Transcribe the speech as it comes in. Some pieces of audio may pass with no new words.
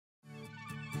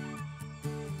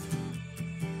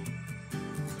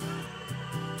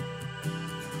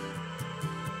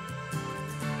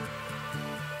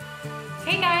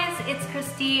Hey guys, it's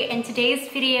Christy, and today's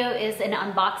video is an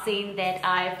unboxing that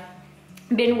I've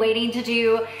been waiting to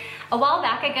do. A while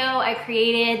back ago, I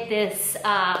created this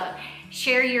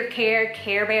Share Your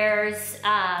Care Bears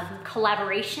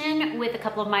collaboration with a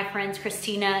couple of my friends,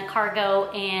 Christina,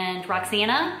 Cargo, and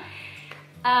Roxana.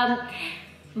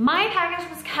 My package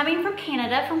was coming from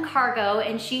Canada, from Cargo,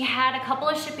 and she had a couple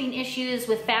of shipping issues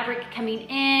with fabric coming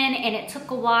in, and it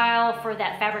took a while for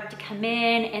that fabric to come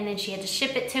in, and then she had to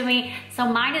ship it to me. So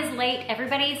mine is late.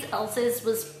 Everybody else's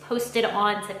was posted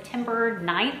on September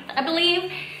 9th, I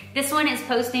believe. This one is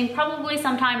posting probably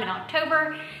sometime in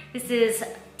October.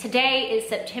 Today is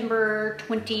September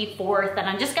 24th, and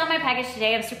I just got my package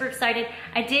today. I'm super excited.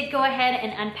 I did go ahead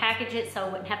and unpackage it so I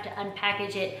wouldn't have to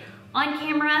unpackage it on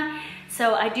camera.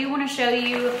 So I do want to show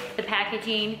you the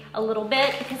packaging a little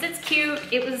bit because it's cute.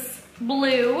 It was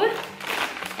blue,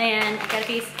 and I gotta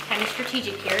be kind of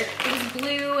strategic here. It was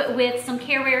blue with some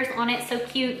Care Bears on it, so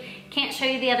cute. Can't show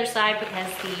you the other side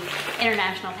because the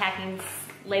international packing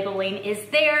labeling is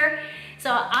there.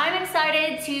 So I'm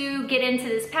excited to get into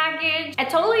this package. I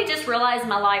totally just realized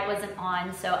my light wasn't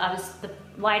on, so the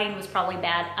lighting was probably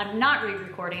bad. I'm not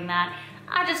re-recording that.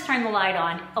 I just turned the light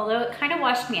on, although it kind of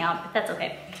washed me out, but that's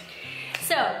okay.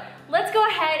 So let's go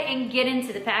ahead and get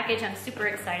into the package. I'm super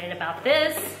excited about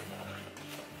this.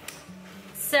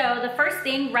 So the first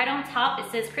thing right on top,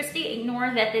 it says, Christy,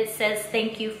 ignore that it says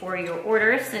thank you for your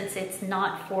order since it's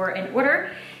not for an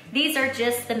order. These are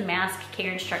just the mask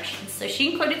care instructions. So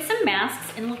she included some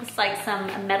masks and looks like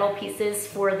some metal pieces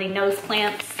for the nose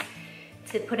clamps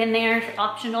to put in there,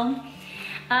 optional.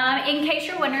 In case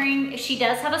you're wondering, she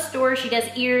does have a store. She does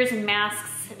ears and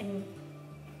masks and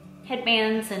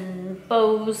headbands and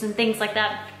bows and things like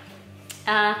that.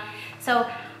 So,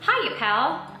 hiya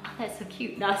pal. Oh, that's so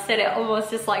cute. And I said it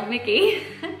almost just like Mickey.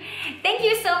 Thank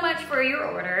you so much for your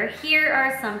order. Here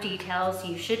are some details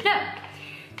you should know.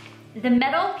 The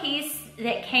metal piece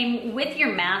that came with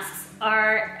your masks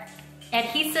are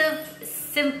adhesive.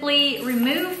 Simply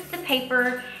remove the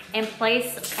paper and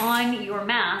place on your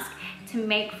mask to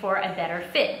make for a better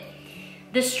fit.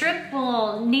 The strip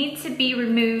will need to be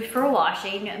removed for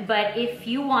washing, but if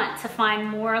you want to find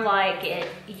more like it,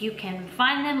 you can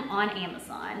find them on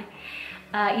Amazon.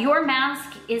 Your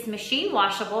mask is machine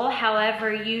washable,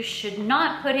 however, you should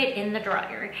not put it in the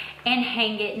dryer and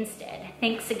hang it instead.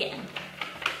 Thanks again.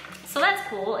 So that's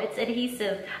cool, it's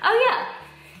adhesive. Oh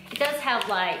yeah, it does have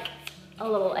like a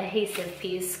little adhesive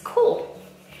piece, cool.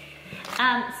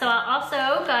 So I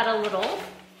also got a little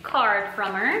card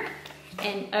from her,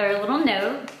 or a little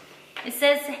note. It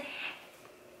says,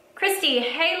 Christy,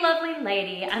 hey lovely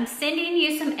lady, I'm sending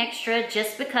you some extra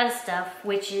just because stuff,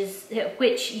 which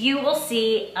you will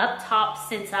see up top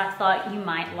since I thought you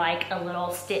might like a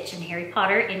little Stitch and Harry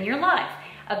Potter in your life.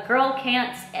 A girl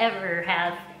can't ever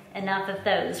have enough of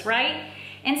those, right?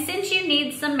 And since you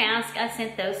need some masks, I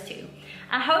sent those too.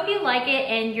 I hope you like it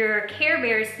and your Care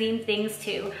Bears themed things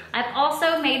too. I've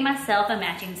also made myself a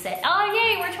matching set. Oh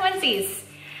yay, we're twinsies.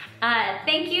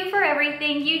 Thank you for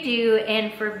everything you do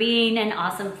and for being an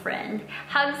awesome friend.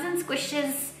 Hugs and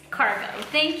squishes, Cargo.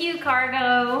 Thank you,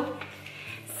 Cargo.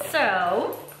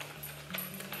 So,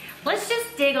 let's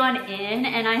just dig on in,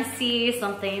 and I see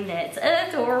something that's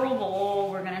adorable.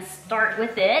 We're gonna start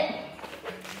with it.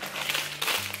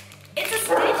 It's a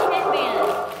Stitch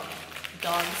headband.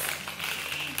 Dogs.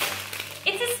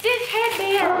 It's a Stitch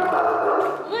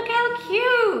headband. Look how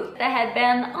cute. The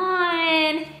headband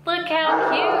on. Look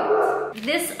how cute.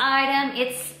 This item,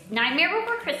 it's Nightmare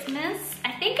Before Christmas.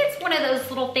 I think it's one of those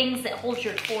little things that holds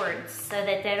your cords so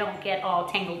that they don't get all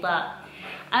tangled up.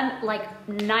 I'm like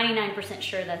 99%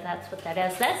 sure that that's what that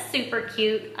is. That's super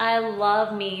cute. I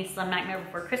love me some Nightmare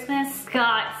Before Christmas.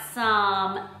 Got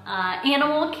some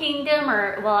Animal Kingdom,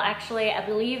 or well, actually, I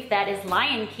believe that is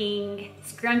Lion King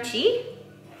scrunchie.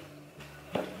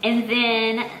 And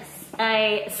then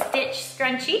a Stitch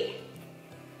scrunchie.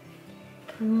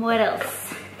 What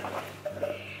else?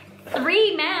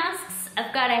 3 masks.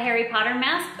 I've got a Harry Potter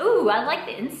mask. Ooh, I like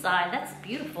the inside. That's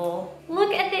beautiful.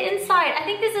 Look at the inside. I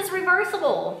think this is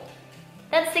reversible.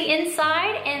 That's the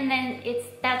inside, and then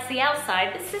that's the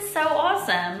outside. This is so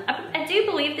awesome. I do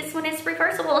believe this one is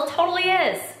reversible. It totally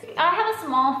is. I have a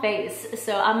small face,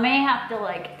 so I may have to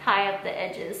like tie up the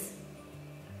edges.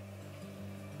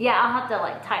 Yeah, I'll have to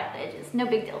like tie up the edges. No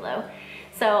big deal though.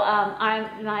 So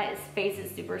my face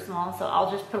is super small, so I'll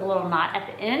just put a little knot at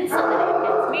the end so that it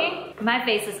fits me. My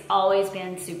face has always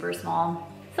been super small.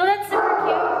 So that's super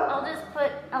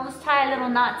cute. I'll just tie little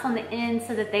knots on the end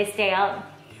so that they stay out,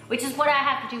 which is what I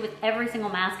have to do with every single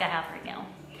mask I have right now.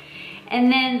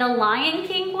 And then the Lion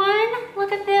King one,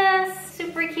 look at this,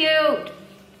 super cute.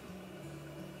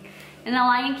 and the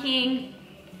Lion King.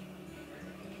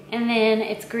 And then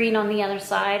it's green on the other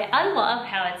side. I love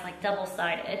how it's like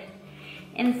double-sided.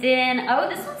 And then, oh,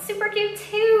 this one's super cute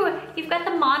too. You've got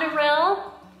the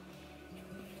monorail.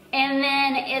 And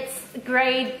then it's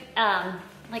grade,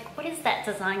 like what is that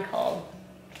design called?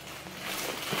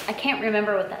 I can't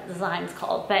remember what that design's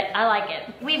called, but I like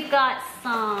it. We've got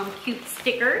some cute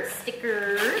stickers,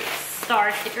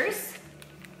 star stickers.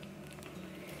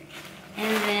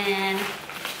 And then,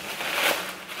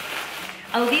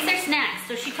 oh, these are snacks.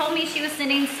 So she told me she was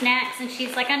sending snacks and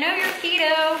she's like, I know you're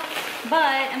keto,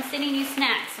 but I'm sending you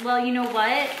snacks. Well, you know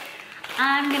what?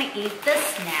 I'm gonna eat the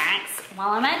snacks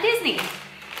while I'm at Disney.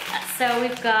 So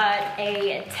we've got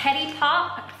a Teddy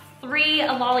Pop, 3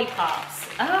 lollipops.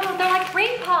 Oh, they're like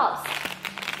ring pops.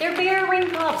 They're bear ring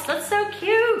pops. That's so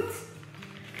cute.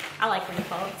 I like ring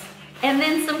pops. And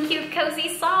then some cute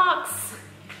cozy socks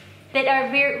that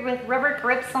are very, with rubber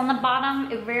grips on the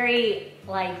bottom, very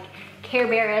like Care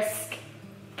Bear-esque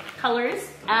colors.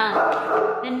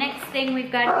 The next thing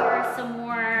we've got here are some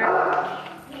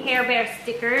more Care Bear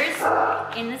stickers.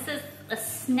 And this is a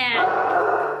snack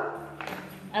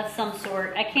of some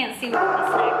sort. I can't see what the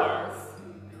snack is.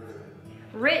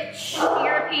 Rich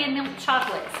European milk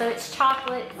chocolate. So it's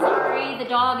chocolate. Sorry, the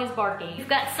dog is barking. We've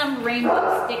got some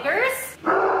rainbow stickers.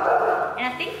 And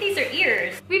I think these are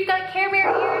ears. We've got Care Bear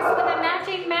ears with a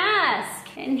matching mask.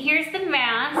 And here's the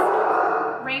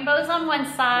mask. Rainbows on one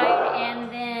side and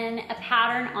then a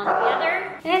pattern on the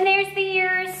other. And then there's the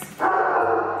ears.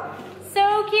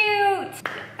 So cute.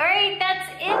 All right, that's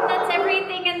it. That's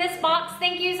everything in this box.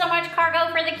 Thank you so much,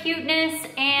 Cargo, for the cuteness.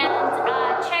 And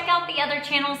check out the other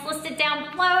channels listed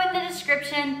down below in the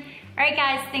description. All right,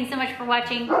 guys, thanks so much for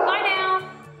watching. Bye now.